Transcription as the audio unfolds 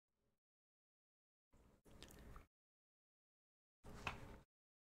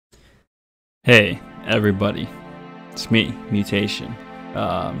Hey everybody, it's me, Muutation.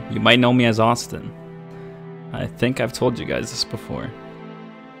 You might know me as Austin. I think I've told you guys this before.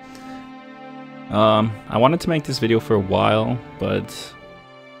 I wanted to make this video for a while, but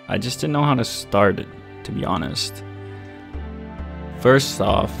I just didn't know how to start it, to be honest. First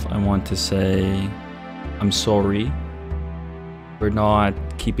off, I want to say I'm sorry for not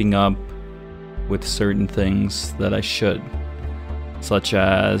keeping up with certain things that I should. Such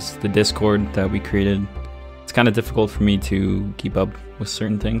as the Discord that we created. It's kind of difficult for me to keep up with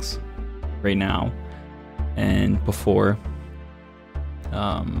certain things right now and before.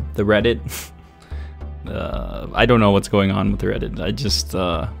 The Reddit. I don't know what's going on with the Reddit. I just,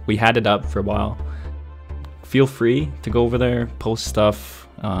 we had it up for a while. Feel free to go over there, post stuff,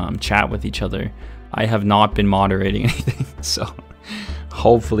 chat with each other. I have not been moderating anything, so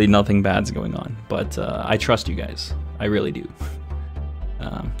hopefully nothing bad's going on. But I trust you guys. I really do.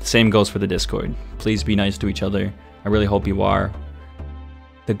 Same goes for the Discord. Please be nice to each other. I really hope you are.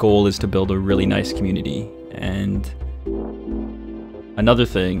 The goal is to build a really nice community. And another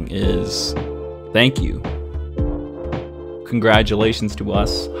thing is, thank you. Congratulations to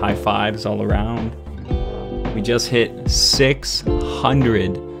us. High fives all around. We just hit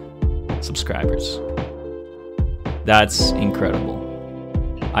 600 subscribers. That's incredible.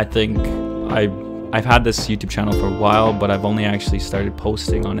 I think I've had this YouTube channel for a while, but I've only actually started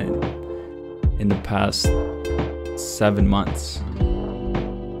posting on it in the past 7 months.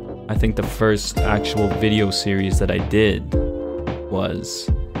 I think the first actual video series that I did was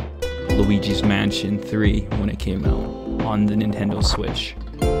Luigi's Mansion 3 when it came out on the Nintendo Switch.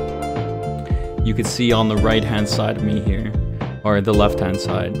 You can see on the right hand side of me here, or the left hand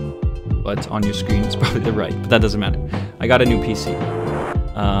side, but on your screen it's probably the right, but that doesn't matter. I got a new PC.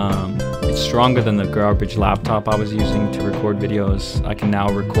 It's stronger than the garbage laptop I was using to record videos. I can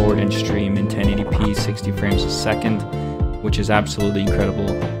now record and stream in 1080p 60 frames a second, which is absolutely incredible.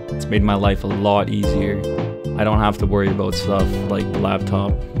 It's made my life a lot easier. I don't have to worry about stuff like the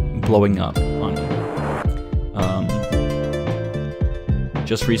laptop blowing up on me.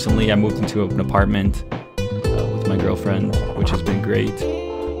 Just recently I moved into an apartment with my girlfriend, which has been great.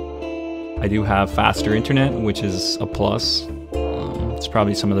 I do have faster internet, which is a plus. It's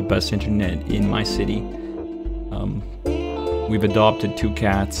probably some of the best internet in my city. We've adopted 2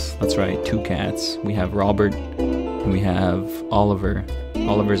 cats. That's right, 2 cats. We have Robert and we have Oliver.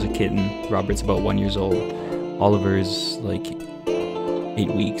 Oliver's a kitten. Robert's about 1 year old. Oliver is like 8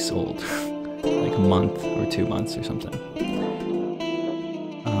 weeks old. Like a month or 2 months or something.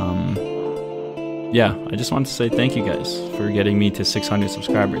 Yeah, I just want to say thank you guys for getting me to 600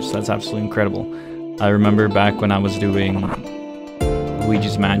 subscribers. That's absolutely incredible. I remember back when I was doing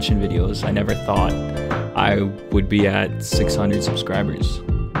Luigi's Mansion videos, I never thought I would be at 600 subscribers.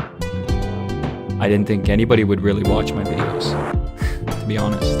 I didn't think anybody would really watch my videos, to be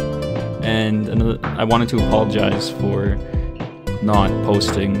honest. And I wanted to apologize for not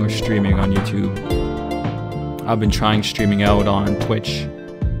posting or streaming on YouTube. I've been trying streaming out on Twitch,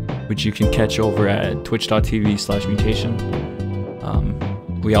 which you can catch over at twitch.tv/Muutation.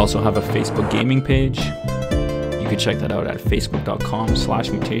 We also have a Facebook gaming page. You can check that out at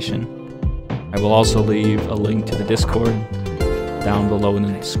facebook.com/Muutation. I will also leave a link to the Discord down below in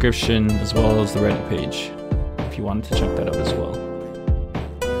the description, as well as the Reddit page, if you wanted to check that out as well.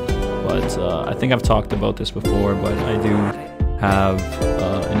 But I think I've talked about this before, but I do have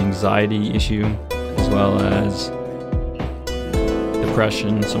an anxiety issue, as well as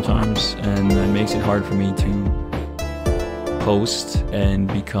depression sometimes, and it makes it hard for me to post and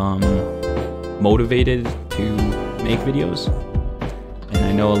become motivated to make videos. And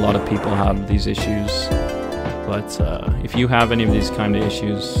I know a lot of people have these issues, but if you have any of these kind of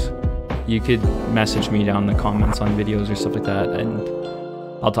issues, you could message me down in the comments on videos or stuff like that, and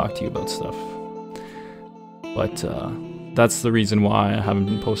I'll talk to you about stuff. But that's the reason why I haven't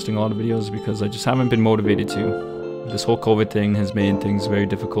been posting a lot of videos, because I just haven't been motivated to. This whole COVID thing has made things very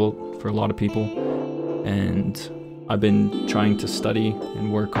difficult for a lot of people, and I've been trying to study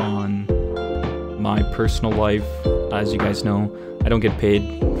and work on my personal life. As you guys know, I don't get paid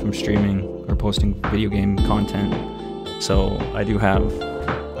from streaming or posting video game content, so I do have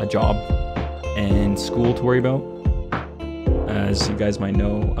a job and school to worry about. As you guys might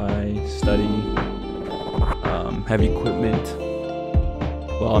know, I study heavy equipment.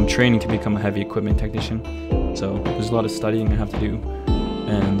 Well, I'm training to become a heavy equipment technician, so there's a lot of studying I have to do,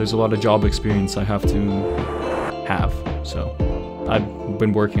 and there's a lot of job experience I have to have, so I've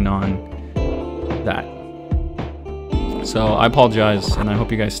been working on that. So I apologize, and I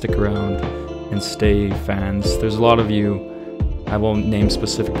hope you guys stick around and stay fans. There's a lot of you I won't name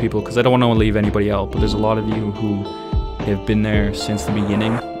specific people because I don't want to leave anybody out, but there's a lot of you who have been there since the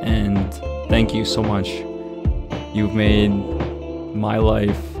beginning, and thank you so much. You've made my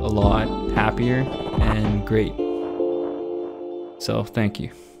life a lot happier and great. So thank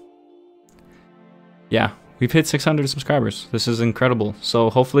you. Yeah, we've hit 600 subscribers. This is incredible. So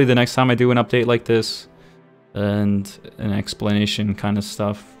hopefully the next time I do an update like this and an explanation kind of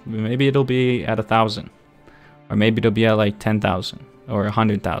stuff, maybe it'll be at 1,000, or maybe it'll be at like 10,000 or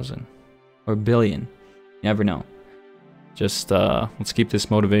 100,000 or a billion. You never know. Just let's keep this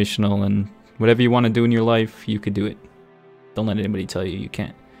motivational, and whatever you want to do in your life, you could do it. Don't let anybody tell you you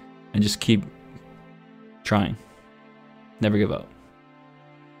can't. And just keep trying. Never give up.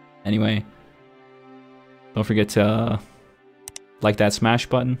 Anyway, don't forget to like that smash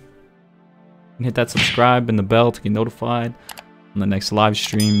button and hit that subscribe and the bell to get notified on the next live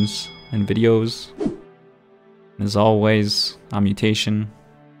streams and videos. And as always, I'm Muutation,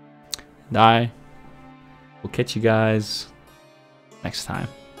 and I will catch you guys next time.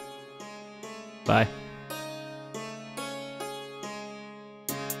 Bye.